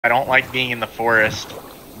I don't like being in the forest.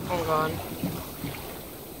 Hold on.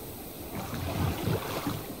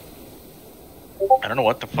 I don't know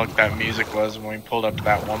what the fuck that music was when we pulled up to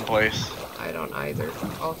that one place. I don't either.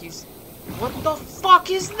 Oh, he's... What the fuck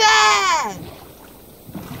is that?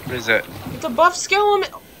 What is it? It's a buff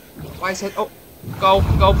skeleton. Why is it? Oh, go,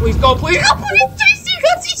 please, go, please, go, please! Chasing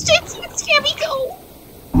us! He's chasing us! Can we go?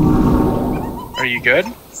 Are you good?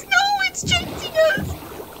 No, it's chasing us!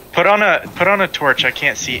 Put on a torch. I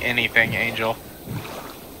can't see anything, Angel.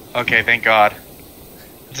 Okay, thank God.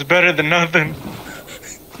 It's better than nothing.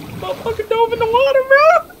 Motherfucker dove in the water, bro!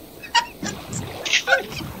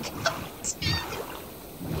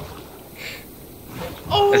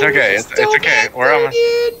 Oh, It's okay. It's okay. We're almost.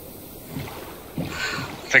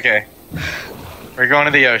 It's okay. We're going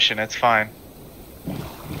to the ocean. It's fine.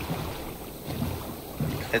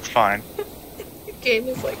 It's fine. The game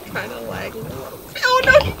is like kind of lagging a little. Oh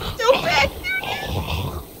no, he's still back there.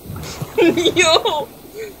 Yo,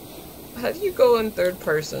 how do you go in third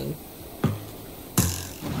person?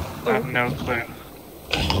 I have no clue.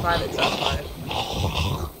 5, it's up 5.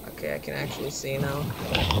 Okay, I can actually see now.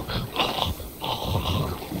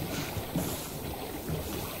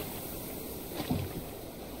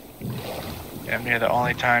 Damn near the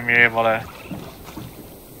only time you're able to.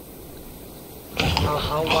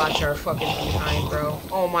 I'll watch our fucking behind, bro.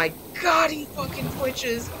 Oh my god, he fucking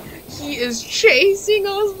twitches. He is chasing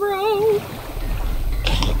us, bro.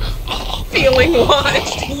 Feeling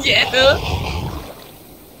watched, yeah.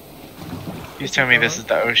 He's telling me this is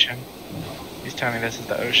the ocean. He's telling me this is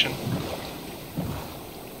the ocean.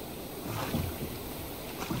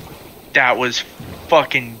 That was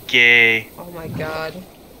fucking gay. Oh my god.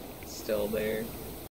 Still there.